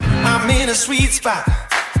I'm in a sweet spot.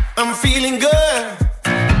 I'm feeling good.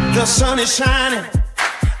 The sun is shining.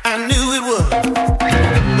 I knew it would.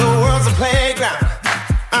 The world's a playground.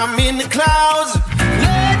 I'm in the clouds.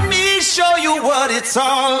 Let me show you what it's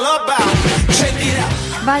all about. Check it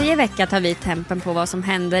out. Varje vecka tar vi tempen på vad som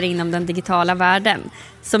händer inom den digitala världen.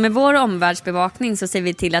 Så med vår omvärldsbevakning så ser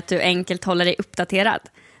vi till att du enkelt håller dig uppdaterad.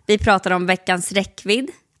 Vi pratar om veckans räckvidd,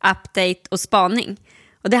 update och spaning.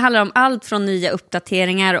 Och det handlar om allt från nya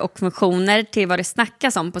uppdateringar och funktioner till vad det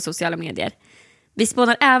snackas om på sociala medier. Vi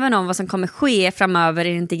spånar även om vad som kommer ske framöver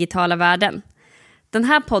i den digitala världen. Den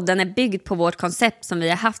här podden är byggd på vårt koncept som vi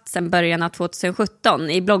har haft sedan början av 2017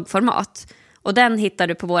 i bloggformat. Och den hittar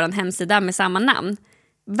du på vår hemsida med samma namn.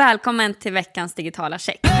 Välkommen till veckans digitala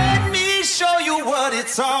check.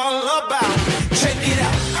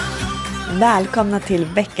 Välkomna till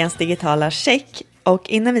veckans digitala check. Och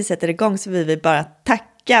innan vi sätter igång så vill vi bara tacka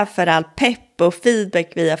för all pepp och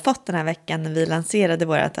feedback vi har fått den här veckan när vi lanserade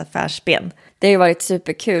vårt affärsben. Det har ju varit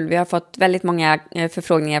superkul. Vi har fått väldigt många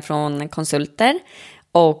förfrågningar från konsulter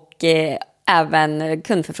och även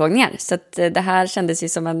kundförfrågningar. Så att det här kändes ju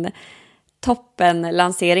som en toppen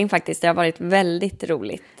lansering faktiskt. Det har varit väldigt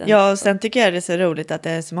roligt. Ja, och sen tycker jag det är så roligt att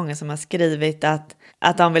det är så många som har skrivit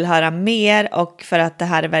att de vill höra mer och för att det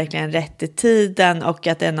här är verkligen rätt i tiden och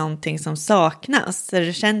att det är någonting som saknas. Så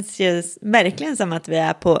det känns ju verkligen som att vi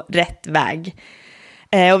är på rätt väg.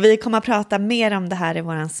 Och vi kommer att prata mer om det här i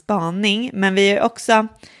våran spaning. Men vi är också,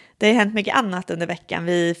 det har hänt mycket annat under veckan.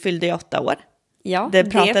 Vi fyllde ju 8 år. Ja, det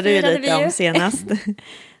pratade vi lite om senast.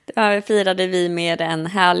 Det firade vi med en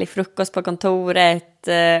härlig frukost på kontoret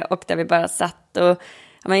och där vi bara satt och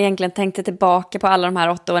egentligen tänkte tillbaka på alla de här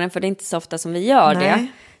 8 åren, för det är inte så ofta som vi gör det.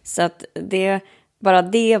 Så att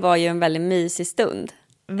det var ju en väldigt mysig stund.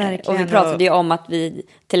 Verkligen. Och vi pratade ju om att vi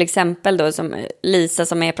till exempel då, som Lisa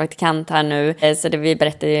som är praktikant här nu, så det vi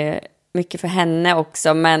berättade ju mycket för henne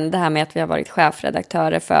också, men det här med att vi har varit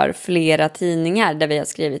chefredaktörer för flera tidningar där vi har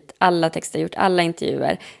skrivit alla texter, gjort alla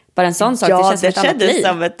intervjuer. Bara en sån sak, det kändes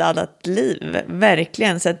som ett annat liv,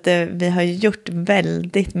 verkligen. Så att vi har gjort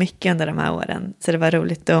väldigt mycket under de här åren. Så det var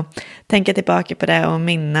roligt att tänka tillbaka på det och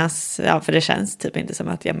minnas. Ja, för det känns typ inte som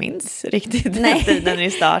att jag minns riktigt den tiden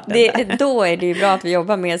i starten. Då är det ju bra att vi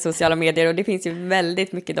jobbar med sociala medier och det finns ju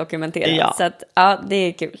väldigt mycket dokumenterat. Ja. Så att, ja, det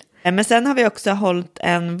är kul. Men sen har vi också hållit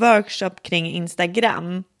en workshop kring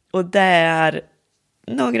Instagram. Och det är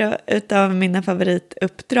några av mina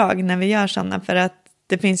favorituppdrag när vi gör sådana, för att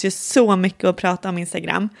det finns ju så mycket att prata om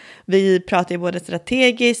Instagram. Vi pratar ju både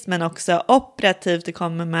strategiskt men också operativt. Det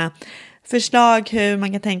kommer med förslag hur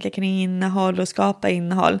man kan tänka kring innehåll och skapa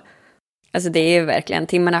innehåll. Alltså det är ju verkligen,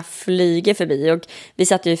 timmarna flyger förbi och vi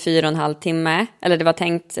satt ju 4,5 timme. Eller det var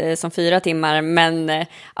tänkt som 4 timmar, men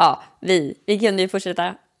ja, vi kunde ju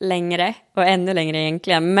fortsätta längre och ännu längre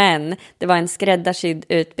egentligen. Men det var en skräddarsydd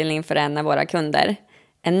utbildning för en av våra kunder.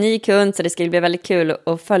 En ny kund, så det skulle bli väldigt kul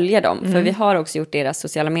att följa dem. För vi har också gjort deras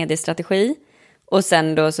sociala mediestrategi. Och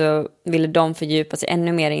sen då så ville de fördjupa sig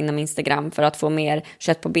ännu mer inom Instagram för att få mer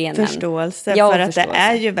kött på benen. Förståelse, för att det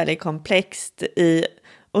är ju väldigt komplext i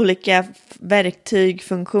olika verktyg,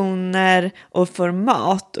 funktioner och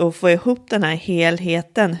format. Och få ihop den här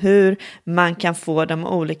helheten, hur man kan få de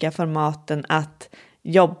olika formaten att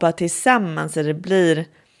jobba tillsammans. Så det blir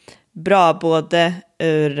bra både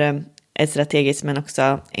ur ett strategiskt men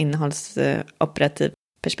också innehållsoperativt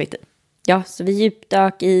perspektiv. Ja, så vi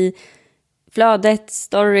djupdök i flödet,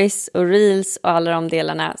 stories och reels och alla de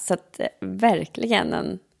delarna. Så att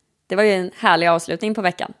verkligen, det var ju en härlig avslutning på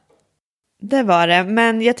veckan. Det var det,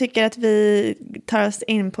 men jag tycker att vi tar oss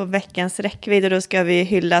in på veckans räckvidd och då ska vi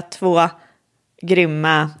hylla 2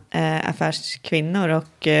 grymma affärskvinnor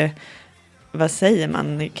och vad säger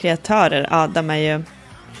man, kreatörer. Ja, de är ju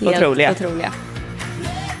helt otroliga.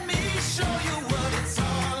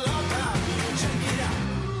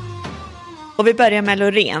 Och vi börjar med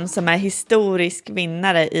Loreen som är historisk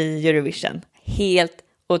vinnare i Eurovision. Helt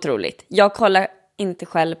otroligt. Jag kollar inte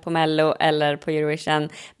själv på Mello eller på Eurovision,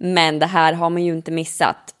 men det här har man ju inte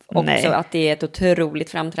missat. Också att det är ett otroligt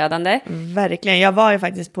framträdande. Verkligen. Jag var ju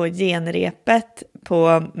faktiskt på genrepet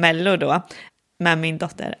på Mello då med min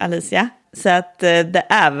dotter Alicia. Så att det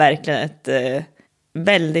är verkligen ett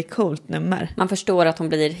väldigt coolt nummer. Man förstår att hon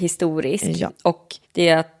blir historisk. Ja. Och det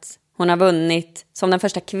är att hon har vunnit som den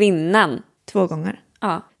första kvinnan 2 gånger.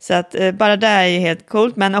 Ja. Så att bara det är ju helt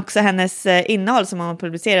coolt. Men också hennes innehåll som hon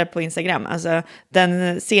publicerar på Instagram. Alltså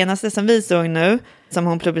den senaste som vi såg nu, som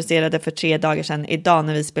hon publicerade för 3 dagar sedan. Idag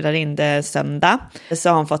när vi spelar in det söndag, så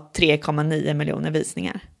har hon fått 3,9 miljoner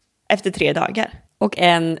visningar. Efter 3 dagar. Och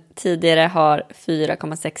en tidigare har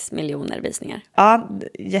 4,6 miljoner visningar. Ja,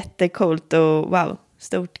 jättecoolt och wow.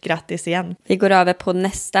 stort grattis igen. Vi går över på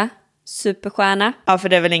nästa superstjärna. Ja, för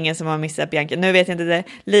det är väl ingen som har missat Bianca. Nu vet jag inte, det är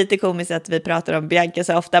lite komiskt att vi pratar om Bianca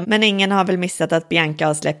så ofta, men ingen har väl missat att Bianca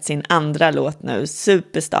har släppt sin andra låt nu,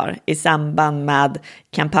 Superstar, i samband med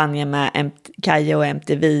kampanjen med Kaja och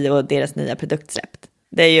MTV och deras nya produktsläpp.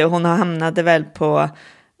 Det är ju, hon har hamnade väl på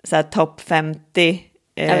så här topp 50.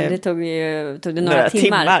 Ja, det tog det några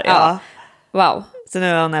timmar. Ja. Wow. Så nu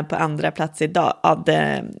är hon på andra plats idag. Ja, det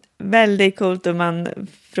är väldigt coolt och man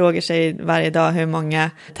frågar sig varje dag hur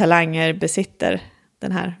många talanger besitter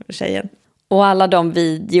den här tjejen. Och alla de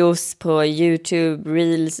videos på YouTube,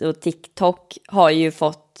 Reels och TikTok har ju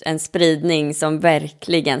fått en spridning som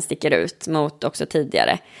verkligen sticker ut mot också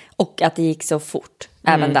tidigare. Och att det gick så fort,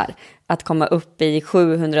 även där. Att komma upp i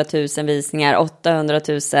 700 000 visningar, 800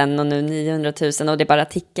 000 och nu 900 000. Och det bara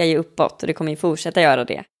tickar ju uppåt och det kommer ju fortsätta göra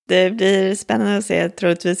det. Det blir spännande att se.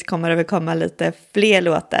 Troligtvis kommer det väl komma lite fler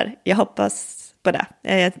låtar. Jag hoppas på det.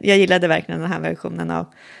 Jag gillade verkligen den här versionen av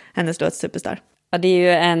hennes låt Superstar. Ja, det är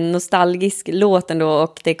ju en nostalgisk låt ändå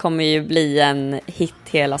och det kommer ju bli en hit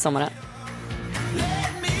hela sommaren.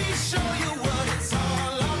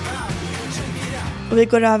 Och vi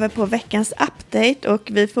går över på veckans update och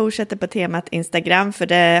vi fortsätter på temat Instagram för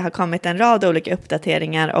det har kommit en rad olika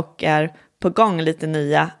uppdateringar och är på gång lite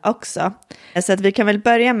nya också. Så att vi kan väl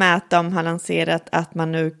börja med att de har lanserat att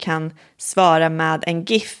man nu kan svara med en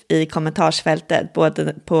GIF i kommentarsfältet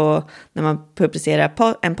både på när man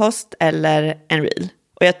publicerar en post eller en reel.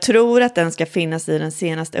 Och jag tror att den ska finnas i den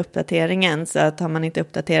senaste uppdateringen så att har man inte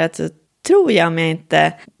uppdaterat så tror jag, om jag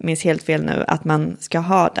inte minns helt fel nu, att man ska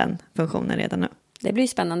ha den funktionen redan nu. Det blir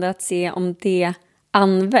spännande att se om det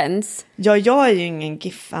används. Ja, jag är ju ingen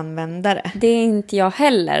GIF-användare. Det är inte jag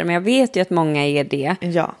heller, men jag vet ju att många är det.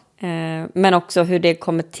 Ja. Men också hur det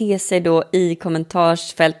kommer te sig då i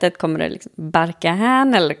kommentarsfältet. Kommer det liksom barka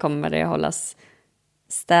här eller kommer det hållas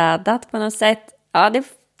städat på något sätt? Ja,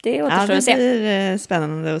 det återstår att se. Ja, det blir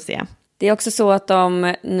spännande att se. Det är också så att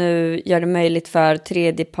de nu gör det möjligt för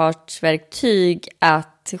tredjepartsverktyg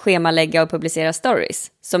att schemalägga och publicera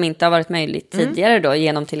stories. Som inte har varit möjligt tidigare då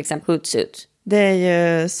genom till exempel Hootsuite. Det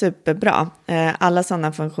är ju superbra. Alla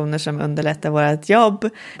sådana funktioner som underlättar vårt jobb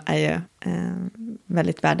är ju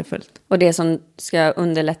väldigt värdefullt. Och det som ska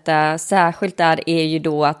underlätta särskilt där är ju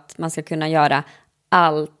då att man ska kunna göra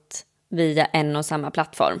allt via en och samma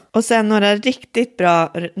plattform. Och sen några riktigt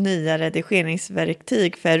bra nya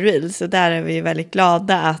redigeringsverktyg för Reels. Och där är vi väldigt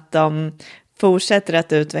glada att de fortsätter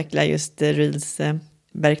att utveckla just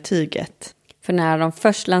Reels-verktyget. För när de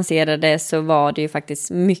först lanserade så var det ju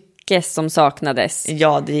faktiskt mycket som saknades.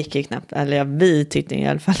 Ja, det gick ju knappt. Eller vi tyckte i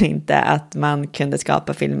alla fall inte att man kunde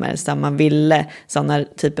skapa filmer som man ville. Sådana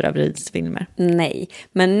typer av Reels-filmer. Nej,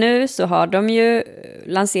 men nu så har de ju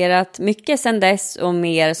lanserat mycket sedan dess och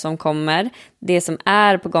mer som kommer. Det som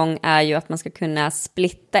är på gång är ju att man ska kunna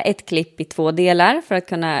splitta ett klipp i 2 delar för att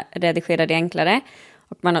kunna redigera det enklare.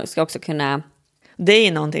 Och man ska också kunna... Det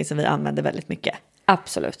är någonting som vi använder väldigt mycket.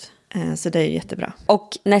 Absolut. Så det är jättebra. Och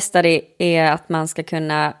nästa är att man ska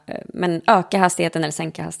kunna öka hastigheten eller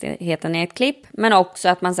sänka hastigheten i ett klipp. Men också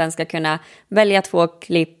att man sen ska kunna välja 2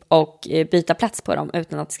 klipp och byta plats på dem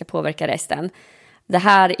utan att det ska påverka resten. Det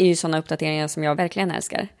här är ju sådana uppdateringar som jag verkligen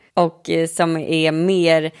älskar. Och som är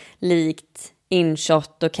mer likt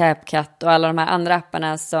InShot och CapCut och alla de här andra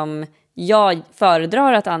apparna som jag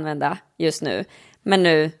föredrar att använda just nu. Men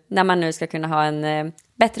nu, när man nu ska kunna ha en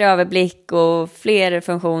bättre överblick och fler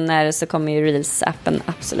funktioner så kommer ju Reels-appen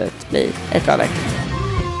absolut bli ett bra verktyg.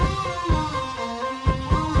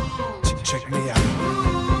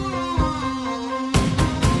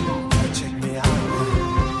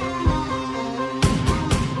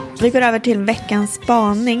 Vi går över till veckans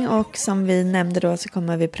spaning och som vi nämnde då så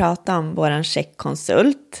kommer vi prata om våran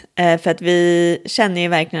checkkonsult. För att vi känner ju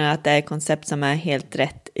verkligen att det är ett koncept som är helt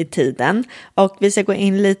rätt i tiden. Och vi ska gå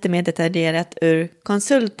in lite mer detaljerat ur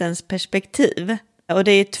konsultens perspektiv. Och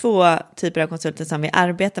det är 2 typer av konsulter som vi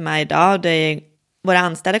arbetar med idag. Det är våra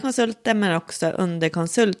anställda konsulter men också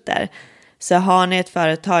underkonsulter. Så har ni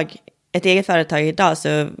ett eget företag idag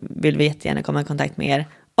så vill vi jättegärna komma i kontakt med er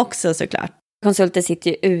också såklart. Konsulter sitter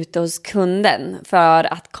ju ute hos kunden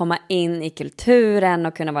för att komma in i kulturen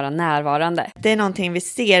och kunna vara närvarande. Det är någonting vi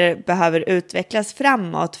ser behöver utvecklas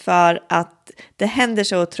framåt för att det händer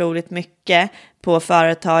så otroligt mycket på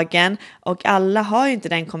företagen och alla har ju inte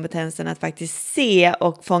den kompetensen att faktiskt se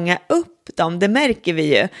och fånga upp dem. Det märker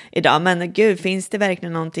vi ju idag. Men gud, finns det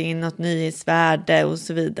verkligen något nyhetsvärde och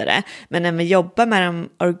så vidare. Men när vi jobbar med de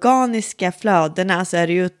organiska flödena så är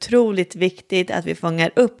det ju otroligt viktigt att vi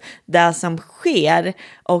fångar upp det som sker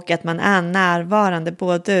och att man är närvarande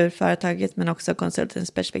både ur företaget men också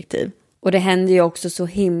konsultens perspektiv. Och det händer ju också så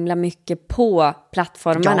himla mycket på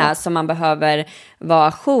plattformarna som man behöver vara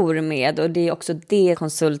ajour med. Och det är också det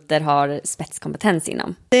konsulter har spetskompetens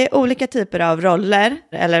inom. Det är olika typer av roller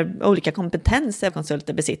eller olika kompetenser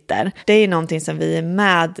konsulter besitter. Det är någonting som vi är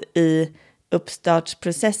med i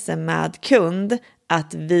uppstartsprocessen med kund.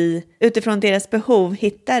 Att vi utifrån deras behov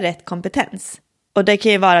hittar rätt kompetens. Och det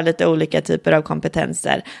kan ju vara lite olika typer av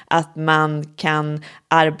kompetenser. Att man kan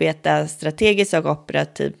arbeta strategiskt och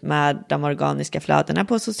operativt med de organiska flödena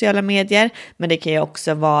på sociala medier. Men det kan ju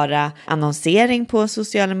också vara annonsering på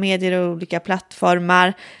sociala medier och olika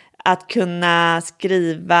plattformar. Att kunna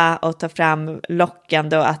skriva och ta fram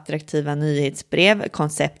lockande och attraktiva nyhetsbrev,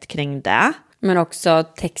 koncept kring det. Men också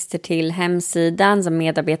texter till hemsidan som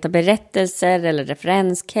medarbetarberättelser eller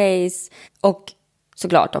referenscase. Och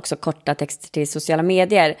såklart också korta texter till sociala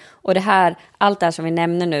medier. Och det här, allt det här som vi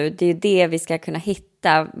nämner nu, det är det vi ska kunna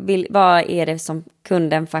hitta. Vad är det som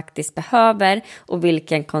kunden faktiskt behöver och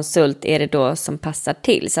vilken konsult är det då som passar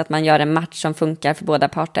till? Så att man gör en match som funkar för båda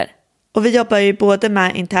parter. Och vi jobbar ju både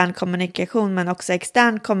med intern kommunikation men också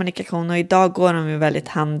extern kommunikation och idag går de ju väldigt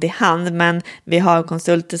hand i hand. Men vi har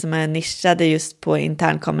konsulter som är nischade just på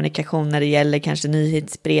intern kommunikation när det gäller kanske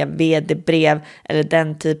nyhetsbrev, vd-brev eller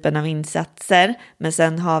den typen av insatser. Men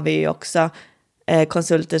sen har vi ju också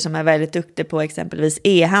konsulter som är väldigt duktiga på exempelvis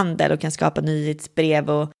e-handel och kan skapa nyhetsbrev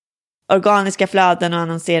och organiska flöden och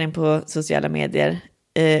annonsering på sociala medier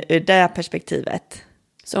ur det perspektivet.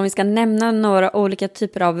 Så om vi ska nämna några olika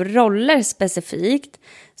typer av roller specifikt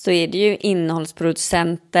så är det ju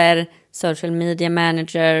innehållsproducenter, social media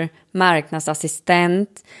manager,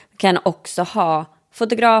 marknadsassistent. Vi kan också ha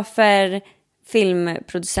fotografer,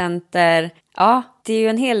 filmproducenter. Ja, det är ju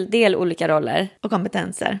en hel del olika roller. Och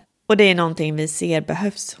kompetenser. Och det är någonting vi ser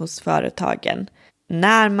behövs hos företagen.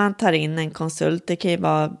 När man tar in en konsult, det kan ju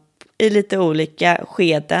vara i lite olika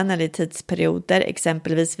skeden eller tidsperioder,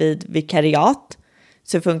 exempelvis vid vikariat.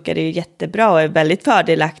 Så funkar det ju jättebra och är väldigt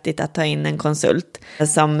fördelaktigt att ta in en konsult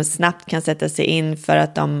som snabbt kan sätta sig in för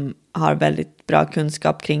att de har väldigt bra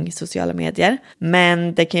kunskap kring sociala medier.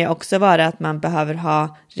 Men det kan ju också vara att man behöver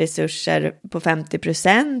ha resurser på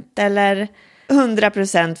 50% eller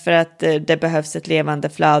 100% för att det behövs ett levande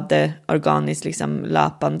flöde organiskt liksom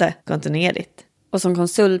löpande kontinuerligt. Och som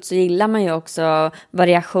konsult så gillar man ju också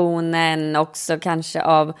variationen också kanske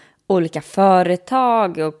av olika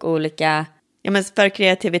företag och olika... Ja, men för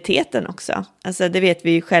kreativiteten också. Alltså det vet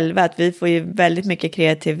vi ju själva att vi får ju väldigt mycket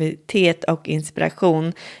kreativitet och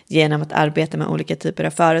inspiration genom att arbeta med olika typer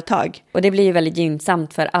av företag. Och det blir ju väldigt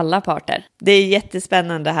gynnsamt för alla parter. Det är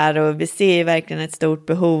jättespännande här och vi ser ju verkligen ett stort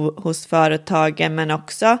behov hos företagen men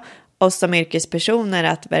också oss som yrkespersoner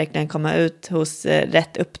att verkligen komma ut hos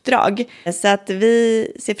rätt uppdrag. Så att vi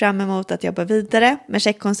ser fram emot att jobba vidare med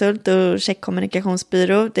checkkonsult och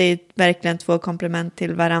checkkommunikationsbyrå. Det är verkligen 2 komplement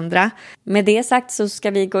till varandra. Med det sagt så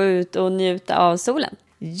ska vi gå ut och njuta av solen.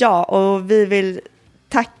 Ja, och vi vill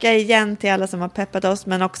tacka igen till alla som har peppat oss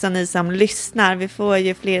men också ni som lyssnar. Vi får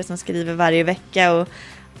ju fler som skriver varje vecka och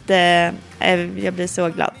jag blir så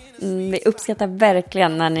glad. Vi uppskattar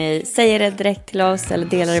verkligen när ni säger det direkt till oss eller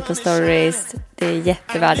delar det på stories. Det är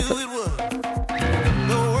jättevärdefullt.